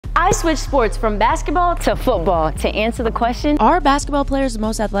I switched sports from basketball to football to answer the question, are basketball players the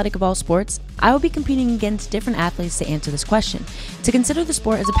most athletic of all sports? I will be competing against different athletes to answer this question. To consider the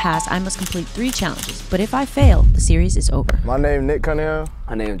sport as a pass, I must complete 3 challenges, but if I fail, the series is over. My name is Nick Cunningham.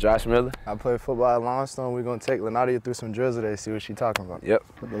 My name is Josh Miller. I play football at Limestone. We're gonna take Lynadia through some drills today, see what she's talking about. Yep.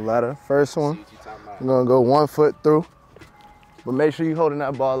 Put the ladder, first one, we're gonna go 1 foot through, but make sure you're holding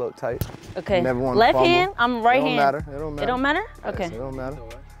that ball up tight. Okay. Never want left to fumble. hand, I'm right hand. It don't matter. It don't matter? Okay. Yes, it don't matter.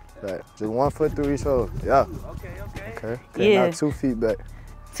 Right. Just 1 foot through each hole. Yeah. Okay. Yeah. Now 2 feet back.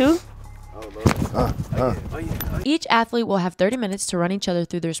 2? Each athlete will have 30 minutes to run each other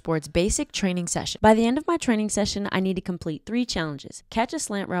through their sport's basic training session. By the end of my training session, I need to complete 3 challenges. Catch a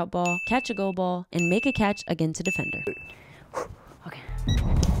slant route ball, catch a go ball, and make a catch against a defender. Okay.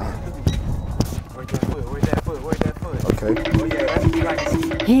 Work that foot, work that foot. Okay. Oh yeah, that's what we like to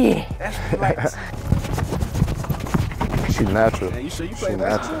see. Yeah. That's what we like to see. She's natural. Yeah, you sure you play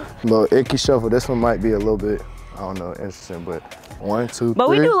natural. But icky shuffle, this one might be a little bit, I don't know, interesting, but 1, 2, 3. But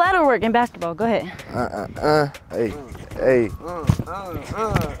we do ladder work in basketball. Go ahead. Hey. I'm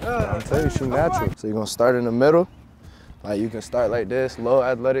telling you, she's natural. So you're gonna start in the middle. Like you can start like this, low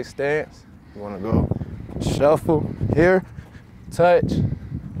athletic stance. You wanna go shuffle here, touch,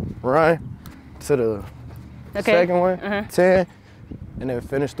 run to the second one, 10, and then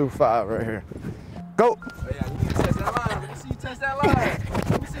finish through 5 right here. Go. Oh yeah, we need to test that line. Let me see you test that line.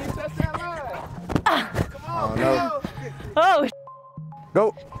 Let me see you test that line. Come on, I don't know. Oh,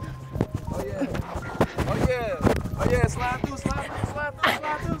 Go. Oh yeah. Oh yeah. Oh yeah, slide through, slide through, slide through,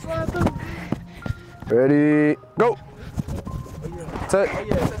 slide through, slide through. Ready, go. Oh yeah. Touch. Oh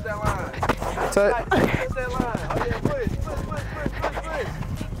yeah, test that line. Touch. Test that line. Oh yeah, push.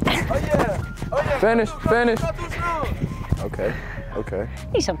 Oh yeah. Oh yeah. Finish, finish. Go through strong. Okay.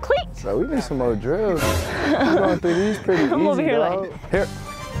 need some cleats. So we need some more drills. We're going through these pretty easy, I'm over here dog. like- Here.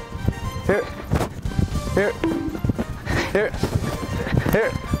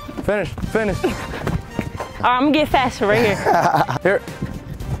 Finish. All right, I'm gonna get faster right here. Here.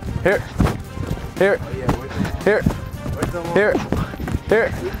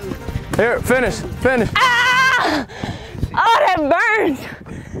 Finish. Ah! Oh, that burns.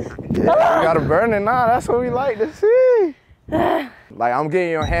 Yeah, you gotta burn it now. That's what we like to see. Like I'm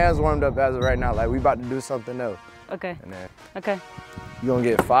getting your hands warmed up as of right now. Like we about to do something else. Okay. And then Okay. you're gonna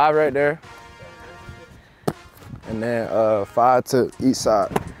get 5 right there. And then 5 to each side.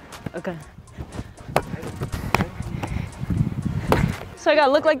 Okay. So I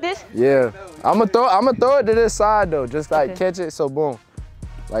gotta look like this? Yeah. I'ma throw it to this side though. Just like Okay. catch it, so boom.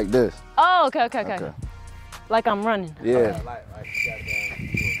 Like this. Oh, okay. Like I'm running. Yeah.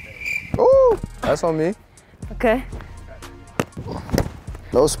 Ooh, that's on me. Okay.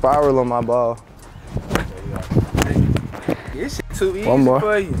 No spiral on my ball. This shit too easy One more.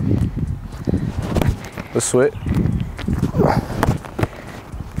 for you. Let's switch.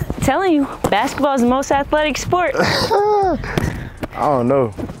 Telling you, basketball is the most athletic sport. I don't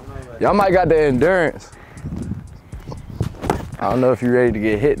know. Y'all might got the endurance. I don't know if you're ready to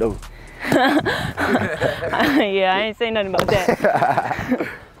get hit though. Yeah, I ain't say nothing about that.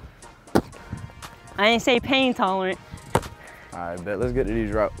 I ain't say pain tolerant. All right, bet. Let's get to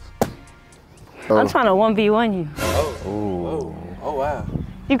these routes. I'm trying to 1v1 you. Oh wow.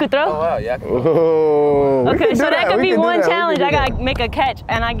 You could throw? Oh wow, yeah. Oh. Okay, so that could be one challenge. I gotta make a catch,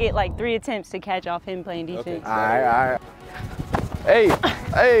 and I get like 3 attempts to catch off him playing defense. All right. Hey.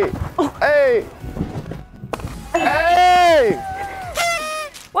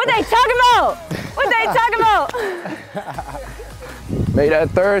 What they talking about? Make that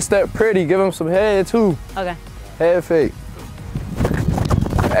 3rd step pretty. Give him some head too. Okay. Head fake.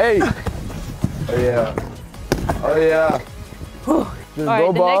 Hey. Oh yeah. Just All right,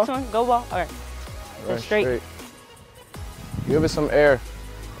 go the ball. next one, go ball. All right. So straight. Give it some air.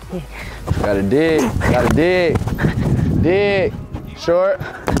 Gotta dig. Dig. Short.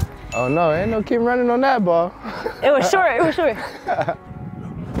 Oh no, ain't no keep running on that ball. It was short.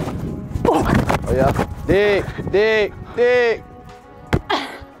 Oh yeah. Dig.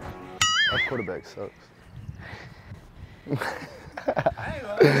 That quarterback sucks.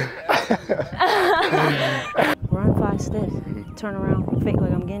 Run 5 steps, turn around, fake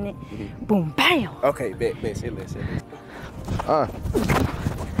like I'm getting it. Boom, bam. Okay, bet. Say this.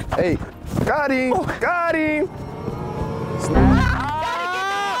 Hey, got him.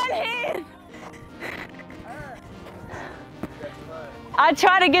 I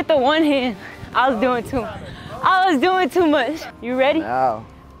tried to get the one hand. I was doing too much. You ready? Now.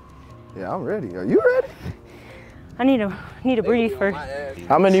 Yeah, I'm ready. Are you ready? I need to breathe first.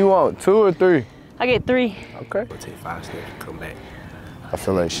 How many you want? 2 or 3? I get 3. Okay. We'll take 5 steps and come back. I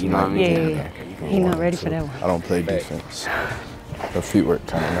feel like she might be getting that. He's not ready for that one. I don't play defense. Her feet work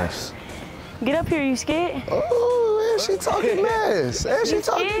kind of nice. Get up here, you scared? Oh, man, she talking mess. And she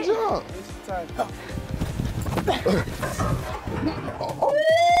talking junk.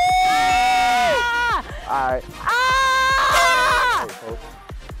 All right.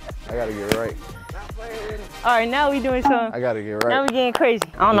 I gotta get right. All right, now we doing something. I gotta get right. Now we getting crazy.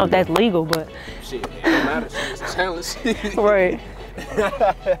 I don't know if that's legal, but. Shit, it don't matter. It's a challenge. Right.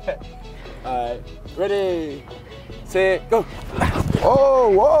 All right, ready, set, go. Oh,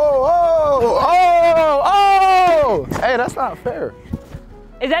 whoa, whoa, oh, oh! Hey, that's not fair.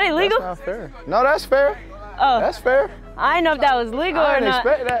 Is that illegal? That's not fair. No, that's fair. Oh. That's fair. I didn't know if that was legal I or didn't not.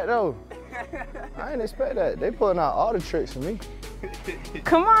 expect that though. I didn't expect that. They pulling out all the tricks for me.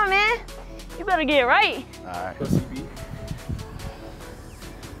 Come on, man. You better get right. All right. Go CB.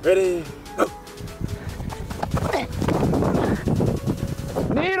 Ready, go.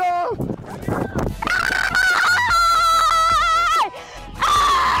 Needle!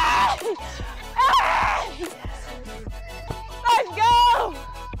 Let's go!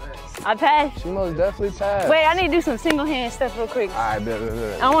 I passed. She most definitely passed. Wait, I need to do some single hand stuff real quick. All right, bet.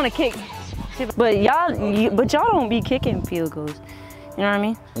 I want to kick. But y'all don't be kicking field goals. You know what I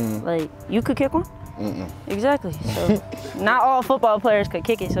mean? Like, you could kick one? Exactly. So, not all football players could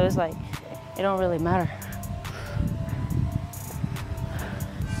kick it, so it's like, it don't really matter.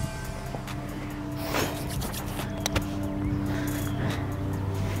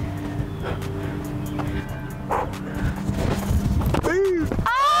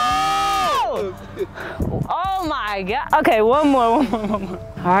 Oh! Oh my God. Okay, one more.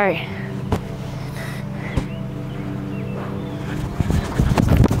 All right.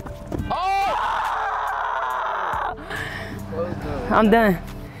 I'm done.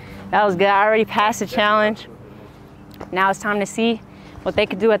 That was good. I already passed the challenge. Now it's time to see what they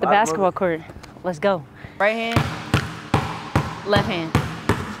could do at the basketball court. Let's go. Right hand, left hand.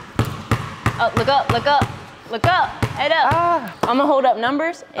 Up, look up, look up, look up, head up. I'm gonna hold up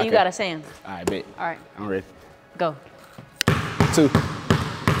numbers and you gotta say them. All right, bet. All right. I'm ready. Go. 2,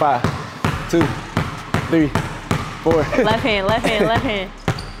 5, 2, 3, 4. Left hand, left hand, left hand.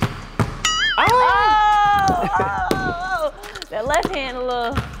 Oh! That left hand a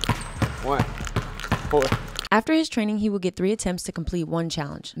little. 1, 4. After his training, he will get 3 attempts to complete one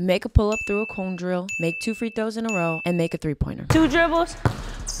challenge. Make a pull-up through a cone drill, make 2 free throws in a row, and make a 3-pointer. 2 dribbles,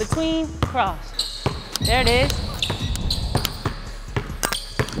 between, cross. There it is.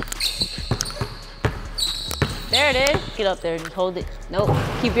 There it is. Get up there, just hold it. Nope,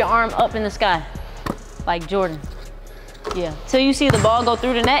 keep your arm up in the sky, like Jordan. Yeah, till you see the ball go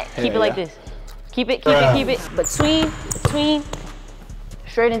through the net, keep it like this. Keep it, keep it, keep it. Between,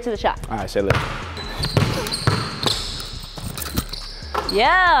 straight into the shot. All right, say left.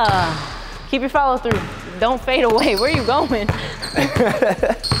 Yeah. Keep your follow through. Don't fade away. Where are you going?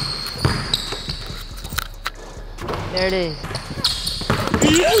 There it is.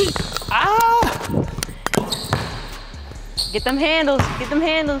 Get them handles. Get them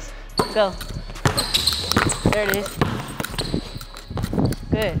handles. Go. There it is.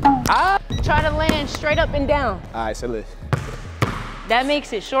 Good. Try to land straight up and down. All right, say left. That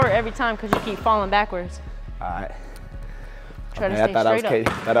makes it short every time because you keep falling backwards. All right. Try to Man, stay I thought I was straight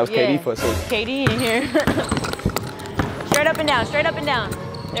up. KD. Thought I was KD for a second. KD in here. Straight up and down, straight up and down.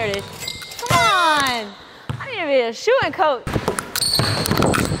 There it is. Come on. I need to be a shooting coach.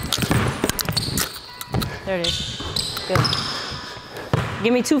 There it is. Good.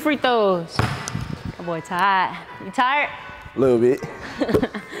 Give me 2 free throws. Oh boy, tired. You tired? A little bit.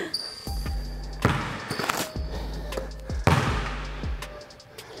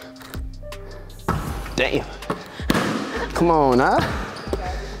 Damn. Come on, huh?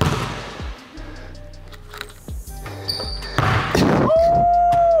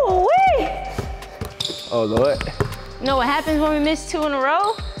 Ooh-wee. Oh, Lord. You know what happens when we miss 2 in a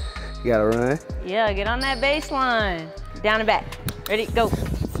row? You gotta run. Yeah, get on that baseline. Down and back. Ready, go.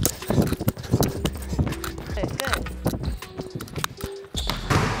 Good, good.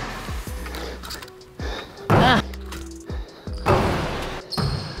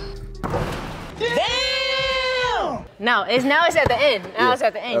 Damn! Now it's at the end. Now it's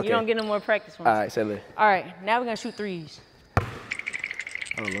at the end. Okay. You don't get no more practice from All us. right, say left. All right, now we're gonna shoot 3s.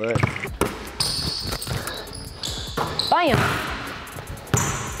 Oh, Lord. Bam!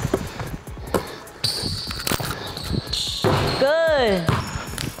 Good.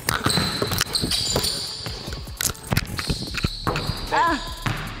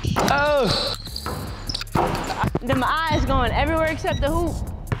 Oh! Then my eyes going everywhere except the hoop.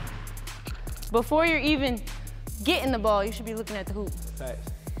 Before you're even getting the ball, you should be looking at the hoop.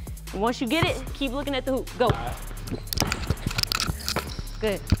 Facts. And once you get it, keep looking at the hoop. Go. Right.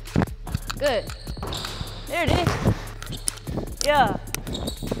 Good. Good. There it is. Yeah.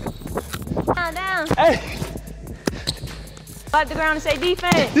 Down. Hey! Slap the ground and say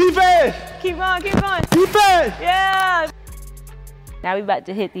defense. Defense! Keep going, keep going. Defense! Yeah. Now we about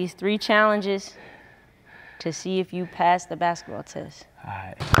to hit these 3 challenges to see if you pass the basketball test. All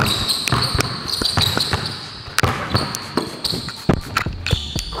right.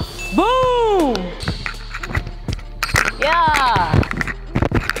 Boom! Yeah.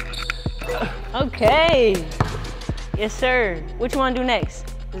 Okay. Yes, sir. Which one do next?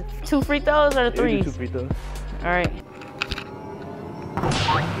 The 2 free throws or the 3s? 2 free throws. All right.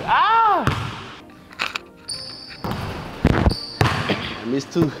 Ah! I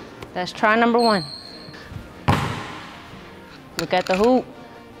missed 2. That's try number 1. Look at the hoop.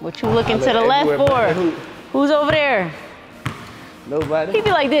 What you looking to the left for? Who's over there? Nobody. He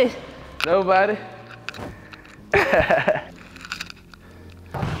be like this. Nobody.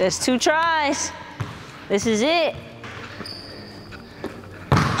 There's 2 tries. This is it.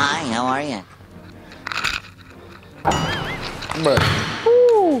 Hi, how are you? Bruh.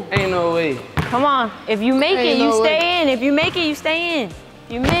 Woo. Ain't no way. Come on. If you make it, Ain't you no stay way. in. If you make it, you stay in.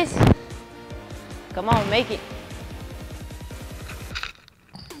 If you miss, come on, make it.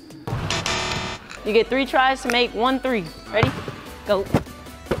 You get 3 tries to make 1 3. Ready? Go.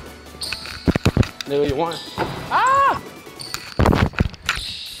 Nigga, you want? Ah!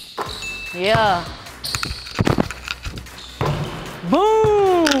 Yeah.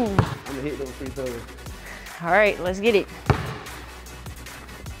 Boom! I'm gonna hit those free throws. All right, let's get it.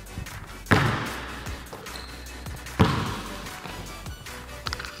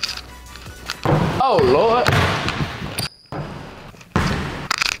 Oh, Lord.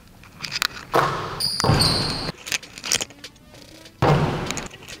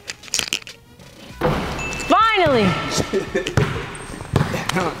 Finally!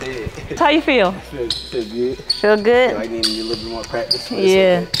 I'm dead. How you feel? Feel good. Feel good? I need a little bit more practice. But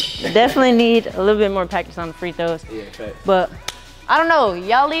Yeah, it's okay. definitely need a little bit more practice on the free throws. Yeah, facts. But I don't know,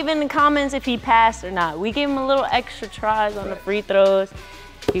 y'all leave in the comments if he passed or not. We gave him a little extra tries on the free throws.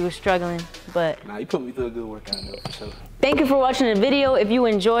 He was struggling, but Nah, you put me through a good workout though, for sure. thank you for watching the video. If you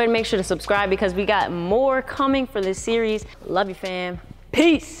enjoyed, make sure to subscribe because we got more coming for this series. Love you, fam.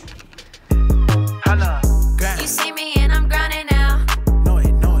 Peace.